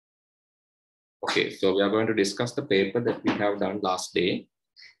Okay, so we are going to discuss the paper that we have done last day.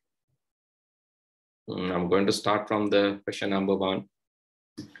 I'm going to start from the question number 1.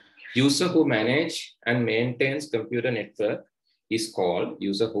 User who manage and maintains computer network is called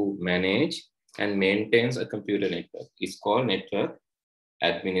user who manage and maintains a computer network is called network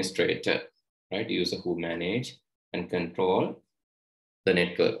administrator, right? User who manage and control the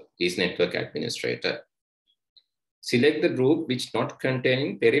network is network administrator. Select the group which not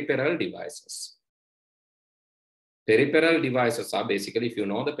containing peripheral devices. Peripheral devices are basically, if you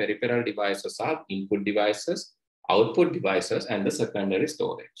know, the peripheral devices are input devices, output devices, and the secondary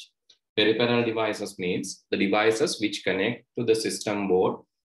storage. Peripheral devices means the devices which connect to the system board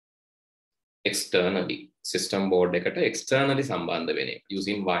externally. System board externally sambandha වෙන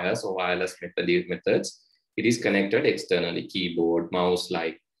using wires or wireless methods. It is connected externally. Keyboard, mouse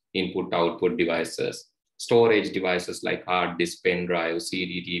like input output devices. Storage devices like hard disk, pen drive,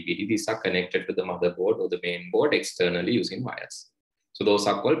 CD, DVD, these are connected to the motherboard or the main board externally using wires. So those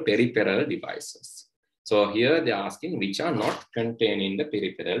are called peripheral devices. So here they're asking which are not contained in the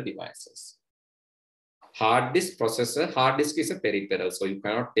peripheral devices. Hard disk processor, hard disk is a peripheral, so you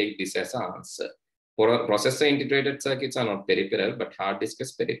cannot take this as an answer. For a processor integrated circuits are not peripheral, but hard disk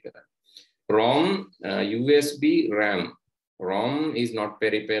is peripheral. ROM, USB, RAM. ROM is not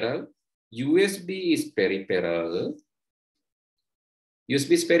peripheral. USB is peripheral.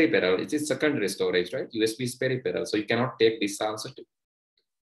 USB is peripheral. It is secondary storage, right? USB is peripheral. So you cannot take this answer too.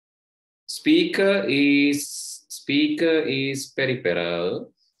 Speaker is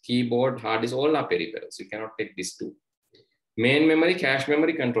peripheral. Keyboard, hard disk, all are peripheral. So you cannot take this too. Main memory, cache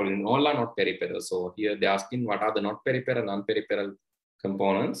memory, controlling, all are not peripheral. So here they're asking what are the not peripheral, non-peripheral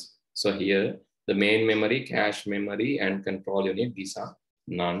components. So here the main memory, cache memory, and control unit, these are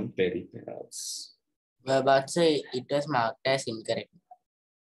non-peripherals. But say it was marked as incorrect.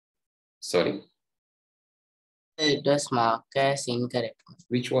 Sorry? It was marked as incorrect.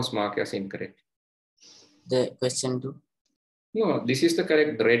 Which was marked as incorrect? The question 2. No, this is the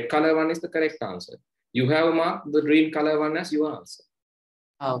correct. The red color one is the correct answer. You have marked the green color one as your answer.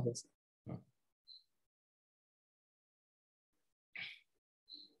 Oh, yes.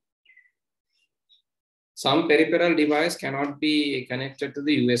 Some peripheral device cannot be connected to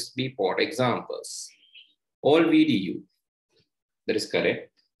the USB port. Examples. All VDU. That is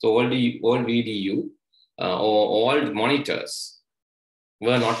correct. So all VDU or all monitors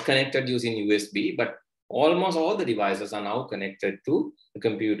were not connected using USB, but almost all the devices are now connected to the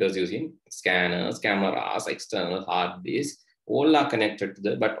computers using scanners, cameras, external hard disks. All are connected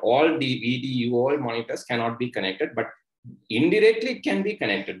to but all the VDU, all monitors cannot be connected, but indirectly it can be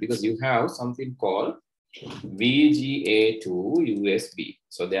connected because you have something called VGA to USB.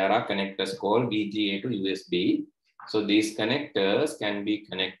 So there are connectors called VGA to USB. So these connectors can be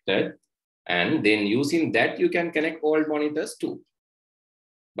connected, and then using that you can connect all monitors too.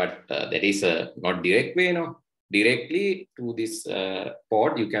 But that is not direct way, no. Directly to this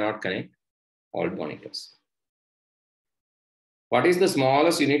port you cannot connect all monitors. What is the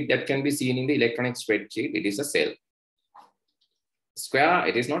smallest unit that can be seen in the electronic spreadsheet? It is a cell. Square,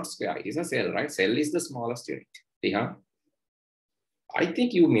 it is not square, it is a cell, right? Cell is the smallest unit. Yeah. I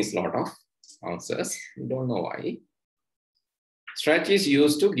think you miss a lot of answers. You don't know why. Stretch is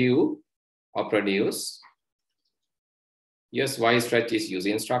used to give or produce. Yes, why stretch is used?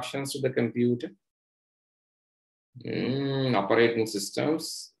 Instructions to the computer. Operating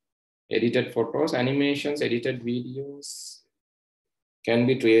systems, edited photos, animations, edited videos. Can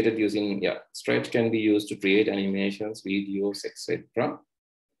be created using, stretch can be used to create animations, videos, etc.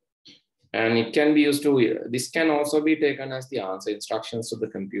 And it can be used to, this can also be taken as the answer. Instructions to the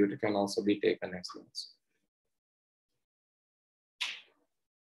computer can also be taken as the answer.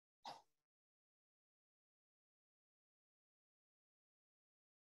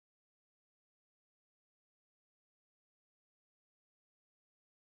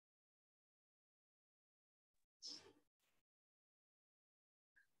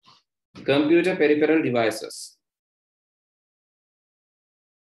 Computer peripheral devices.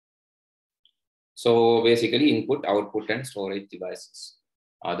 So basically input, output, and storage devices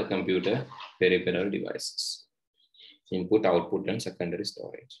are the computer peripheral devices. Input, output, and secondary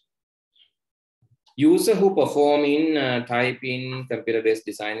storage. User who perform in type in computer-based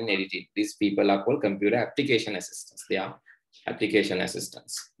design and editing. These people are called computer application assistants. They are application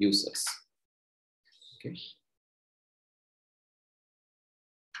assistants, users. Okay.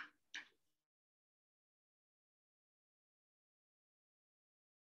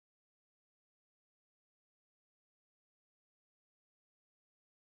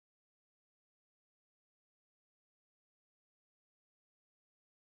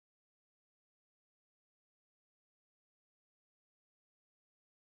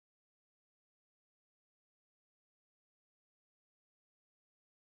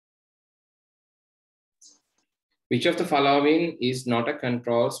 Which of the following is not a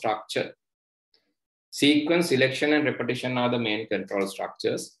control structure? Sequence, selection, and repetition are the main control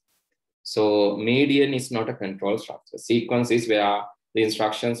structures. So median is not a control structure. Sequence is where the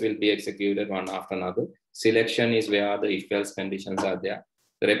instructions will be executed one after another. Selection is where the if-else conditions are there.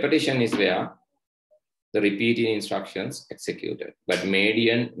 The repetition is where the repeating instructions executed. But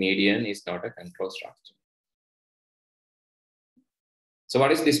median is not a control structure. So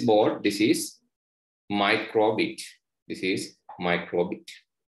what is this board? This is microbit. This is microbit.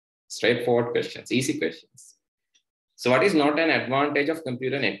 Straightforward questions, easy questions. So what is not an advantage of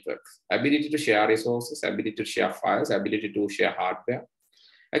computer networks? Ability to share resources, ability to share files, ability to share hardware.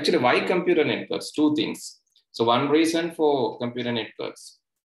 Actually, why computer networks? Two things. So one reason for computer networks,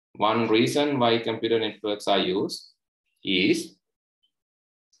 one reason why computer networks are used is,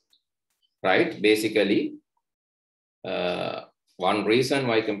 right, basically, one reason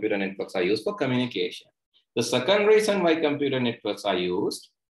why computer networks are used for communication. The second reason why computer networks are used,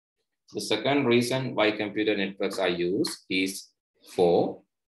 is for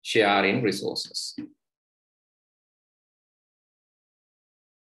sharing resources.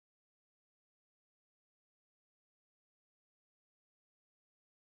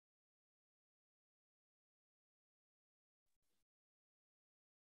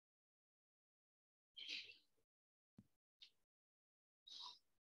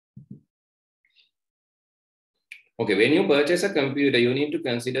 Okay, when you purchase a computer, you need to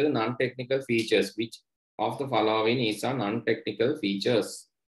consider the non-technical features. Which of the following is a non-technical features?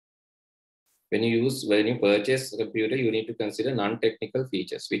 When you purchase a computer, you need to consider non-technical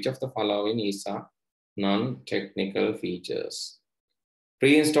features. Which of the following is a non-technical features?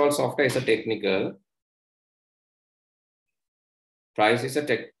 Pre-installed software is a technical. Price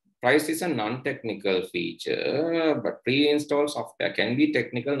is a non-technical feature, but pre-installed software can be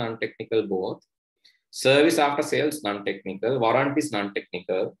technical, non-technical both. Service after sales, non-technical. Warranty is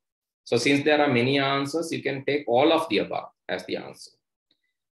non-technical. So since there are many answers, you can take all of the above as the answer.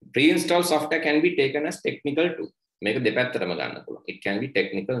 Pre-installed software can be taken as technical too. It can be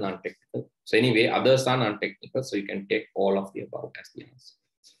technical, non-technical. So anyway, others are non-technical. So you can take all of the above as the answer.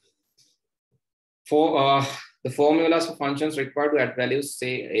 For the formulas for functions required to add values,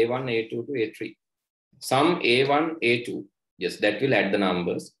 say A1, A2 to A3. Some A1, A2, yes, that will add the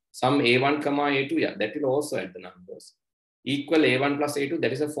numbers. Some A1, A2, yeah, that will also add the numbers. Equal A1 plus A2,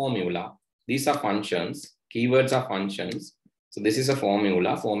 that is a formula. These are functions. Keywords are functions. So this is a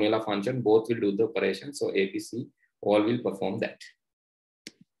formula function. Both will do the operation. So A, B, C, all will perform that.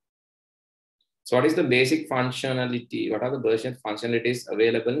 So what is the basic functionality? What are the version functionalities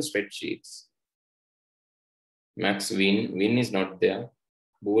available in spreadsheets? Max win is not there.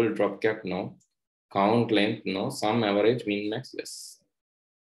 Bool drop cap, no. Count length, no. Sum average, win max, yes.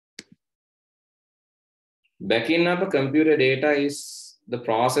 Backing up a computer data is the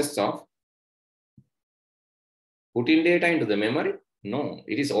process of putting data into the memory? No,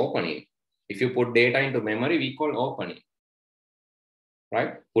 it is opening. If you put data into memory, we call opening.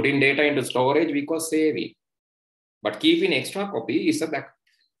 Right? Putting data into storage, we call saving. But keeping extra copy is a backup.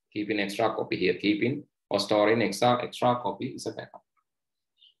 Keeping extra copy here, keeping or storing extra copy is a backup.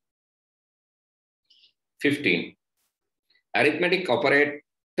 15. Arithmetic operators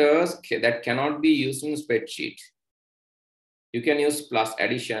that cannot be used in spreadsheet. You can use plus,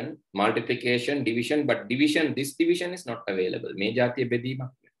 addition, multiplication, division, but this division is not available.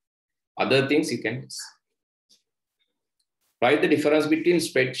 Other things you can use. Write the difference between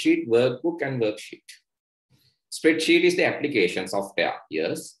spreadsheet, workbook, and worksheet. Spreadsheet is the application software.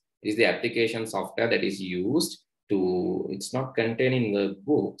 Yes, it is the application software that is used to, it's not contained in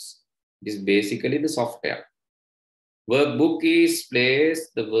workbooks. It is basically the software. Workbook is place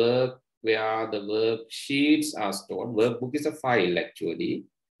the work where the worksheets are stored. Workbook is a file actually.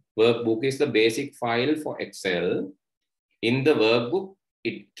 Workbook is the basic file for Excel. In the workbook,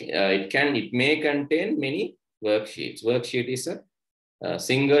 it may contain many worksheets. Worksheet is a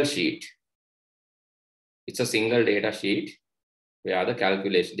single sheet. It's a single data sheet where the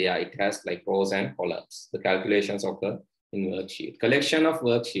calculation there, it has like rows and columns. The calculations occur in worksheet. Collection of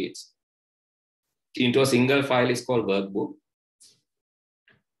worksheets into a single file is called workbook.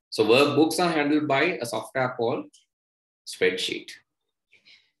 So workbooks are handled by a software called spreadsheet.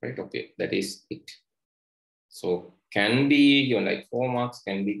 Right? Okay, that is it. So can be given like 4 marks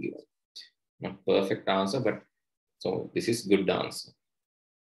can be given. Not perfect answer, but so this is good answer.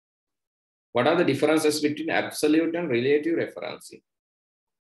 What are the differences between absolute and relative referencing?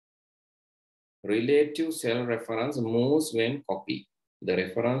 Relative cell reference moves when copied. The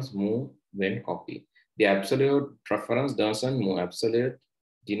reference moves when copied. The absolute reference doesn't move. Absolute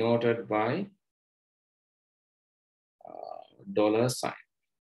denoted by $sign.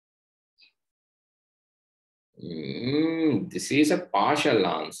 This is a partial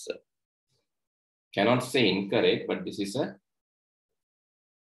answer. Cannot say incorrect, but this is a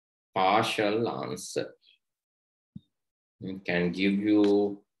partial answer. It can give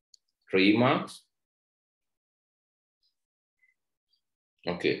you 3 marks.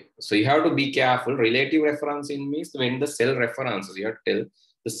 Okay, so you have to be careful. Relative referencing means when the cell references, you have to tell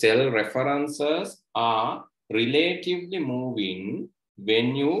the cell references are relatively moving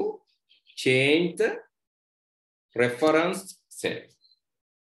when you change the reference cell.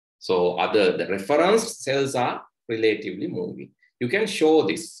 So the reference cells are relatively moving. You can show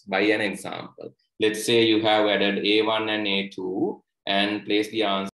this by an example. Let's say you have added A1 and A2 and place the answer